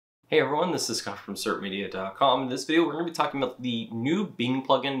Hey everyone, this is Scott from certmedia.com. In this video, we're going to be talking about the new Bing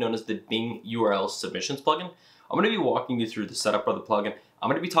plugin known as the Bing URL Submissions plugin. I'm going to be walking you through the setup of the plugin. I'm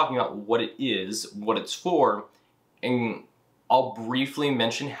going to be talking about what it is, what it's for, and I'll briefly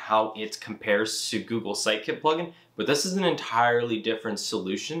mention how it compares to Google Sitekit plugin, but this is an entirely different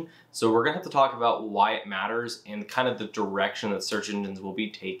solution. So we're going to have to talk about why it matters and kind of the direction that search engines will be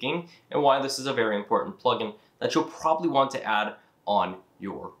taking and why this is a very important plugin that you'll probably want to add on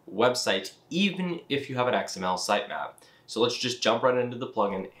your website, even if you have an XML sitemap. So let's just jump right into the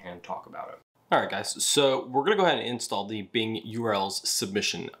plugin and talk about it. All right, guys, so we're gonna go ahead and install the Bing URLs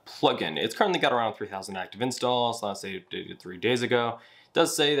submission plugin. It's currently got around 3,000 active installs. Last updated 3 days ago. It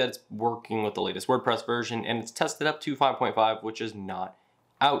does say that it's working with the latest WordPress version and it's tested up to 5.5, which is not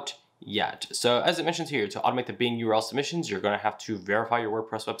out yet. So as it mentions here, to automate the Bing URL submissions, you're gonna have to verify your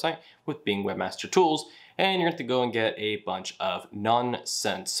WordPress website with Bing Webmaster tools, and you're going to go and get a bunch of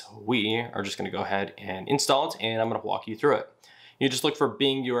nonsense. We are just going to go ahead and install it, and I'm going to walk you through it. You just look for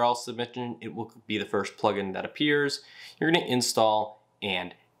Bing URL submission. It will be the first plugin that appears. You're going to install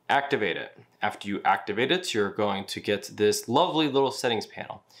and activate it. After you activate it, you're going to get this lovely little settings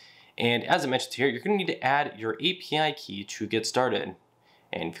panel. And as I mentioned here, you're going to need to add your API key to get started.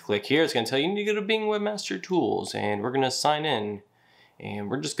 And if you click here, it's going to tell you you need to go to Bing Webmaster Tools, and we're going to sign in.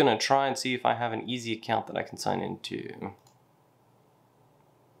 And we're just gonna try and see if I have an easy account that I can sign into.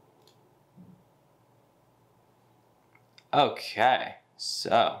 Okay,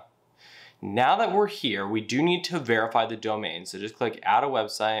 so now that we're here, we do need to verify the domain. So just click add a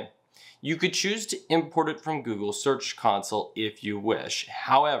website. You could choose to import it from Google Search Console if you wish.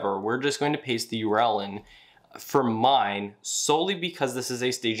 However, we're just going to paste the URL in for mine solely because this is a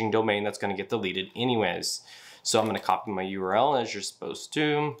staging domain that's gonna get deleted anyways. So I'm going to copy my URL as you're supposed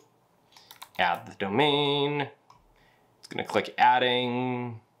to, add the domain, it's going to click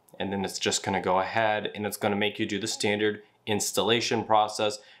adding, and then it's just going to go ahead and it's going to make you do the standard installation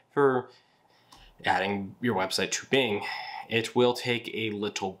process for adding your website to Bing. It will take a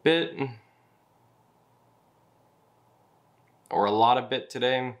little bit, or a lot of bit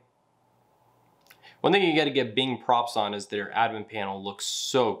today. One thing you got to get Bing props on is their admin panel looks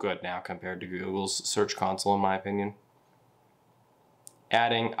so good now compared to Google's Search Console, in my opinion.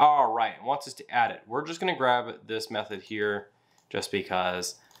 Adding, all right, it wants us to add it. We're just going to grab this method here just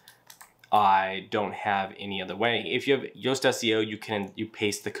because I don't have any other way. If you have Yoast SEO, you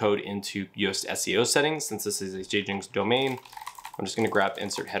paste the code into Yoast SEO settings. Since this is a staging domain, I'm just going to grab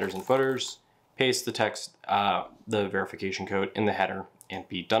insert headers and footers, paste the text, the verification code in the header, and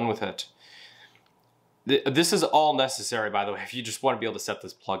be done with it. This is all necessary, by the way, if you just want to be able to set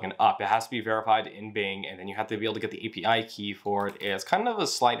this plugin up. It has to be verified in Bing, and then you have to be able to get the API key for it. It's kind of a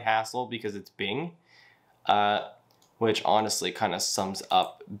slight hassle because it's Bing, which honestly kind of sums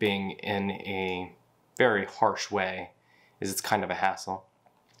up Bing in a very harsh way, is it's kind of a hassle.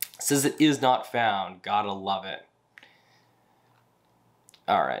 It says it is not found. Gotta love it.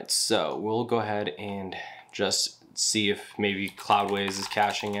 All right, so we'll go ahead and just see if maybe Cloudways is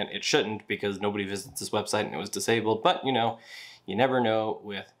caching it. It shouldn't because nobody visits this website and it was disabled, but you know, you never know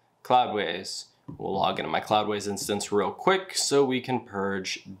with Cloudways. We'll log into my Cloudways instance real quick so we can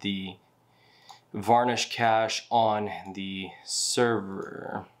purge the varnish cache on the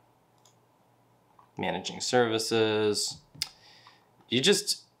server. Managing services. You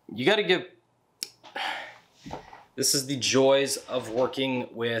gotta give, this is the joys of working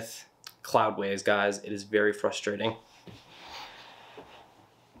with Cloudways, guys. It is very frustrating.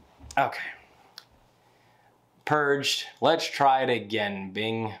 Okay. Purged. Let's try it again.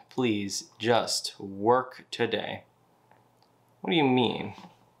 Bing, please just work today. What do you mean?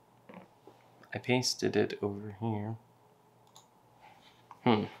 I pasted it over here.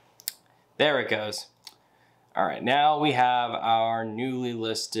 There it goes. All right, now we have our newly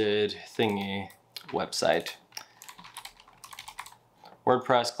listed thingy website.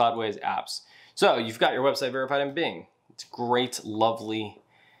 WordPress, Cloudways, apps. So you've got your website verified in Bing. It's a great, lovely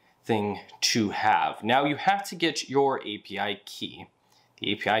thing to have. Now you have to get your API key.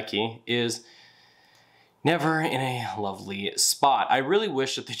 The API key is never in a lovely spot. I really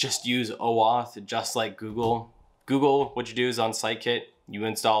wish that they just use OAuth just like Google. Google, what you do is on Sitekit, you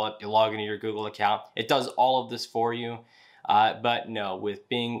install it, you log into your Google account. It does all of this for you. But no, with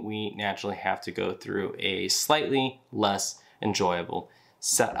Bing, we naturally have to go through a slightly less enjoyable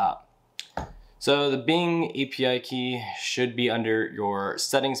setup. So the Bing API key should be under your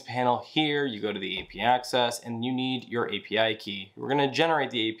settings panel here. You go to the API access and you need your API key. We're going to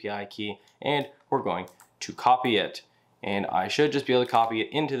generate the API key and we're going to copy it. And I should just be able to copy it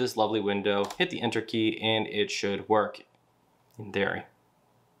into this lovely window, hit the enter key, and it should work in theory.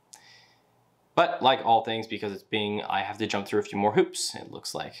 But like all things, because it's Bing, I have to jump through a few more hoops, it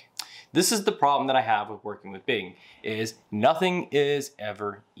looks like. This is the problem that I have with working with Bing, is nothing is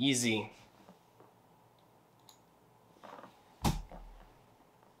ever easy.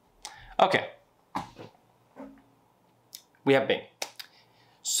 Okay, we have Bing.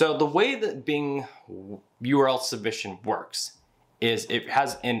 So the way that Bing URL submission works is it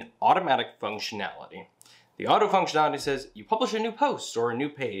has an automatic functionality. The auto functionality says you publish a new post or a new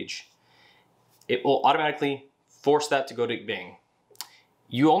page, it will automatically force that to go to Bing.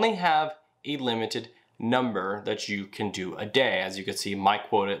 You only have a limited number that you can do a day. As you can see, my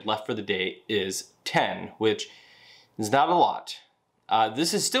quota left for the day is 10, which is not a lot.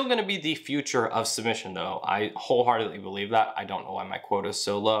 This is still going to be the future of submission though. I wholeheartedly believe that. I don't know why my quota is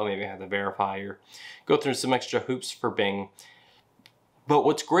so low. Maybe I have to verify or go through some extra hoops for Bing. But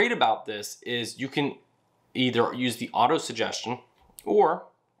what's great about this is you can either use the auto suggestion or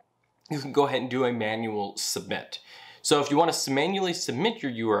you can go ahead and do a manual submit. So if you want to manually submit your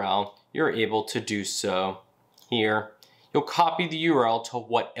URL, you're able to do so here. You'll copy the URL to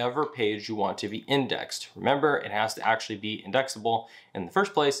whatever page you want to be indexed. Remember, it has to actually be indexable in the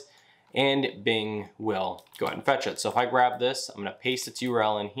first place, and Bing will go ahead and fetch it. So if I grab this, I'm going to paste its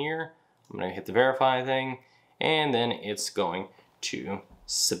URL in here. I'm going to hit the verify thing, and then it's going to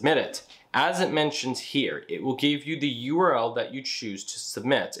submit it. As it mentions here, it will give you the URL that you choose to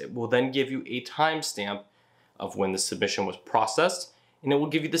submit. It will then give you a timestamp of when the submission was processed, and it will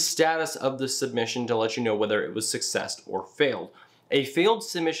give you the status of the submission to let you know whether it was success or failed. A failed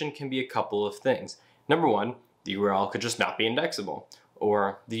submission can be a couple of things. Number one, the URL could just not be indexable,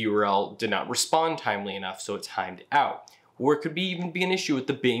 or the URL did not respond timely enough, so it timed out. Or it could even be an issue with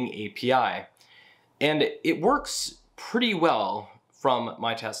the Bing API. And it works pretty well from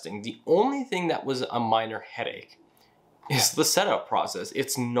my testing. The only thing that was a minor headache is the setup process.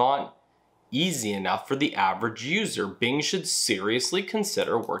 It's not easy enough for the average user. Bing should seriously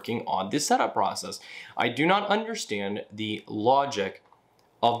consider working on the setup process. I do not understand the logic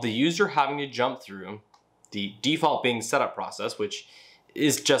of the user having to jump through the default Bing setup process, which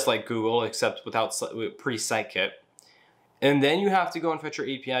is just like Google except without pre-Sitekit. And then you have to go and fetch your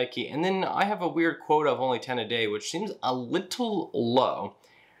API key. And then I have a weird quota of only 10 a day, which seems a little low.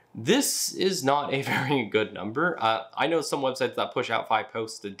 This is not a very good number. I know some websites that push out 5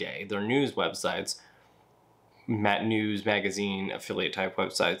 posts a day. They're news websites, news, magazine, affiliate type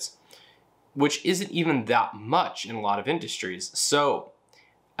websites, which isn't even that much in a lot of industries. So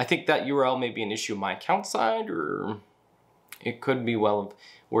I think that URL may be an issue on my account side, or it could be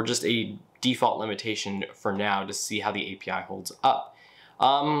or just a default limitation for now to see how the API holds up.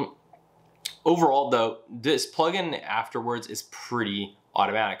 Overall though, this plugin afterwards is pretty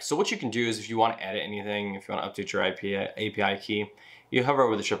automatic. So what you can do is if you want to edit anything, if you want to update your API key, you hover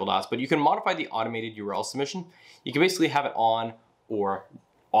over the triple dots, but you can modify the automated URL submission. You can basically have it on or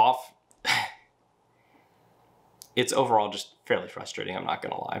off. It's overall just fairly frustrating, I'm not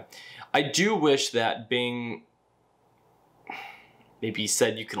gonna lie. I do wish that Bing maybe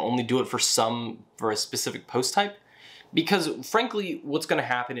said you can only do it for a specific post type, because frankly, what's gonna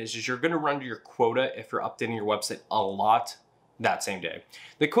happen is you're gonna run to your quota if you're updating your website a lot that same day.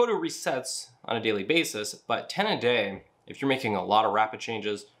 The quota resets on a daily basis, but 10 a day, if you're making a lot of rapid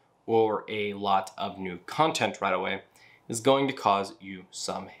changes or a lot of new content right away, is going to cause you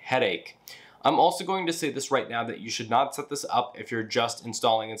some headache. I'm also going to say this right now that you should not set this up if you're just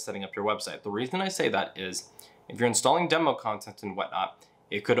installing and setting up your website. The reason I say that is if you're installing demo content and whatnot,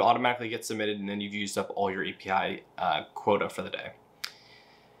 it could automatically get submitted and then you've used up all your API quota for the day.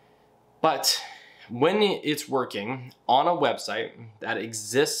 But when it's working on a website that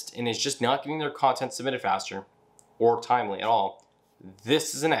exists and is just not getting their content submitted faster or timely at all,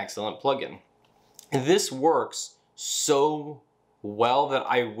 this is an excellent plugin. This works so well that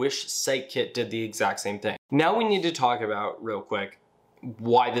I wish Sitekit did the exact same thing. Now we need to talk about real quick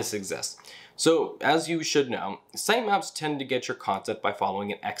why this exists. So as you should know, sitemaps tend to get your content by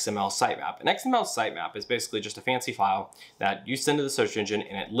following an XML sitemap. An XML sitemap is basically just a fancy file that you send to the search engine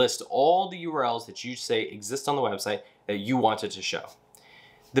and it lists all the URLs that you say exist on the website that you want it to show.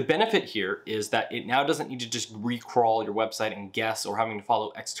 The benefit here is that it now doesn't need to just recrawl your website and guess or having to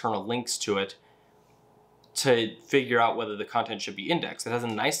follow external links to it to figure out whether the content should be indexed. It has a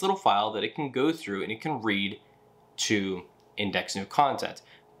nice little file that it can go through and it can read to index new content.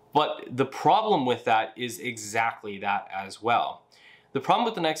 But the problem with that is exactly that as well. The problem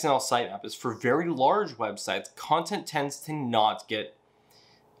with an XML sitemap is for very large websites, content tends to not get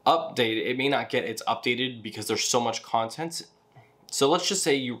updated. It may not get its updated because there's so much content. So let's just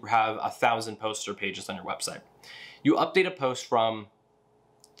say you have 1,000 posts or pages on your website. You update a post from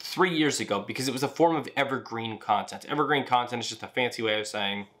 3 years ago because it was a form of evergreen content. Evergreen content is just a fancy way of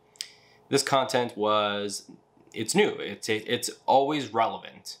saying this content it's new. It's always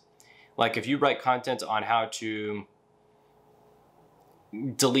relevant. Like if you write content on how to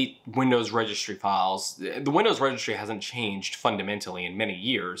delete Windows registry files, the Windows registry hasn't changed fundamentally in many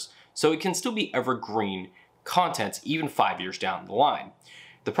years, so it can still be evergreen content even 5 years down the line.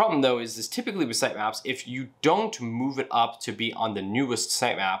 The problem though is typically with sitemaps, if you don't move it up to be on the newest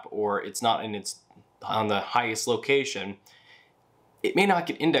sitemap or it's not on the highest location, it may not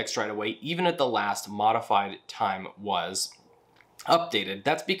get indexed right away even if the last modified time was updated.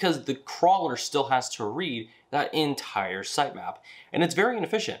 That's because the crawler still has to read that entire sitemap, and it's very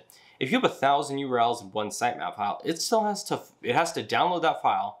inefficient. If you have 1,000 URLs in one sitemap file, it has to download that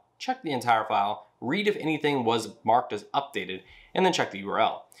file, check the entire file, read if anything was marked as updated, and then check the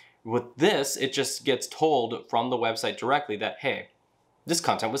URL. With this, it just gets told from the website directly that, hey, this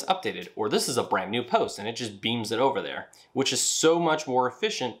content was updated, or this is a brand new post, and it just beams it over there, which is so much more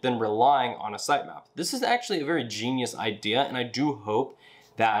efficient than relying on a sitemap. This is actually a very genius idea, and I do hope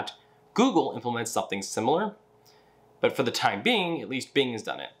that Google implements something similar, but for the time being, at least Bing has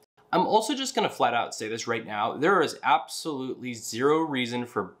done it. I'm also just gonna flat out say this right now, there is absolutely zero reason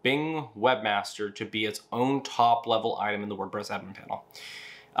for Bing Webmaster to be its own top level item in the WordPress admin panel.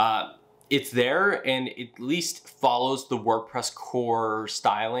 It's there and it at least follows the WordPress core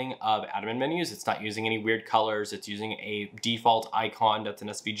styling of admin menus. It's not using any weird colors. It's using a default icon that's an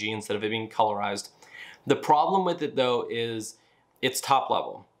SVG instead of it being colorized. The problem with it though is it's top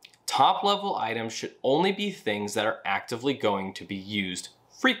level. Top level items should only be things that are actively going to be used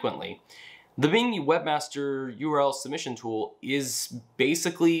frequently. The Bing Webmaster URL submission tool is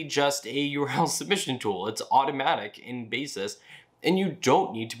basically just a URL submission tool. It's automatic in basis, and you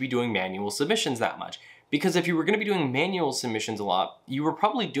don't need to be doing manual submissions that much. Because if you were going to be doing manual submissions a lot, you were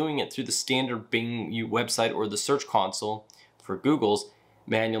probably doing it through the standard Bing website or the Search Console for Google's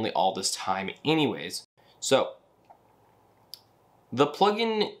manually all this time anyways. So the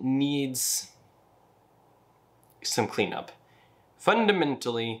plugin needs some cleanup.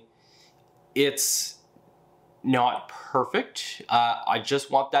 Fundamentally, it's not perfect. I just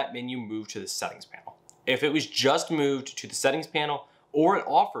want that menu moved to the settings panel. If it was just moved to the settings panel or it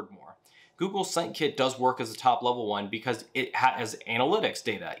offered more. Google Sitekit does work as a top level one because it has analytics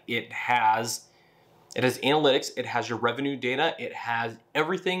data. It has analytics, it has your revenue data, it has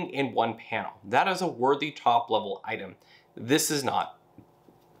everything in one panel. That is a worthy top level item. This is not.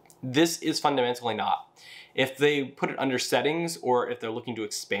 This is fundamentally not. If they put it under settings or if they're looking to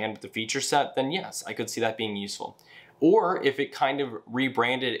expand the feature set, then yes, I could see that being useful. Or if it kind of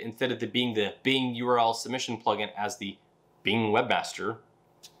rebranded instead of being the Bing URL submission plugin as the Bing Webmaster,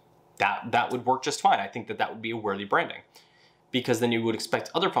 that would work just fine. I think that would be a worthy branding because then you would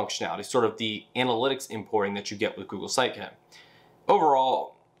expect other functionality, sort of the analytics importing that you get with Google Sitekit.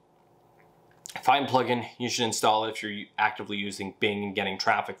 Overall, fine plugin, you should install it if you're actively using Bing and getting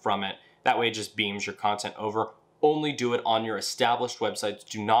traffic from it. That way it just beams your content over. Only do it on your established websites.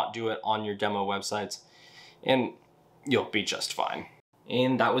 Do not do it on your demo websites. And you'll be just fine.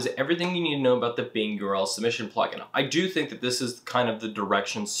 And that was everything you need to know about the Bing URL submission plugin. I do think that this is kind of the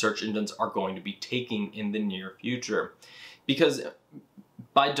direction search engines are going to be taking in the near future. Because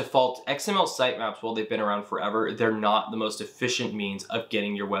by default, XML sitemaps, while they've been around forever, they're not the most efficient means of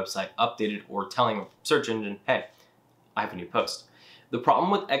getting your website updated or telling a search engine, hey, I have a new post. The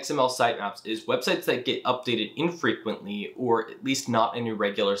problem with XML sitemaps is websites that get updated infrequently or at least not in a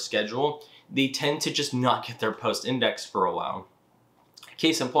regular schedule, they tend to just not get their post indexed for a while.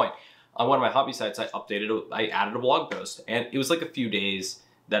 Case in point, on one of my hobby sites, I added a blog post, and it was like a few days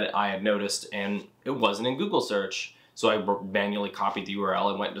that I had noticed, and it wasn't in Google search. So I manually copied the URL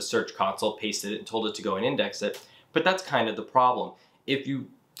and went into Search Console, pasted it, and told it to go and index it. But that's kind of the problem. If you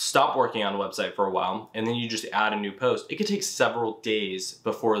stop working on a website for a while, and then you just add a new post, it could take several days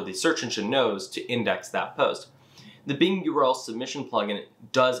before the search engine knows to index that post. The Bing URL submission plugin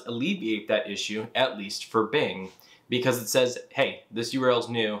does alleviate that issue, at least for Bing, because it says, hey, this URL is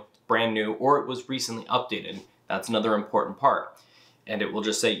new, brand new, or it was recently updated. That's another important part. And it will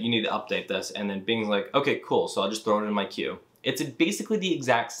just say, you need to update this. And then Bing's like, okay, cool. So I'll just throw it in my queue. It's basically the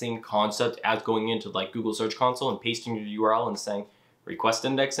exact same concept as going into like Google Search Console and pasting your URL and saying request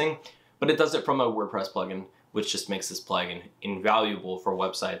indexing, but it does it from a WordPress plugin, which just makes this plugin invaluable for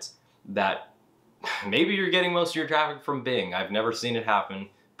websites that maybe you're getting most of your traffic from Bing. I've never seen it happen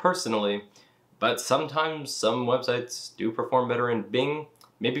personally, but sometimes some websites do perform better in Bing.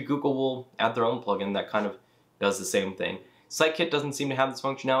 Maybe Google will add their own plugin that kind of does the same thing. Sitekit doesn't seem to have this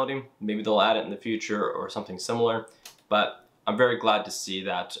functionality. Maybe they'll add it in the future or something similar, but I'm very glad to see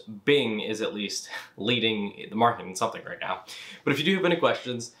that Bing is at least leading the market in something right now. But if you do have any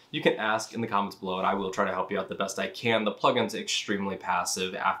questions, you can ask in the comments below and I will try to help you out the best I can. The plugin's extremely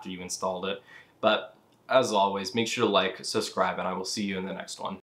passive after you installed it. But as always, make sure to like, subscribe, and I will see you in the next one.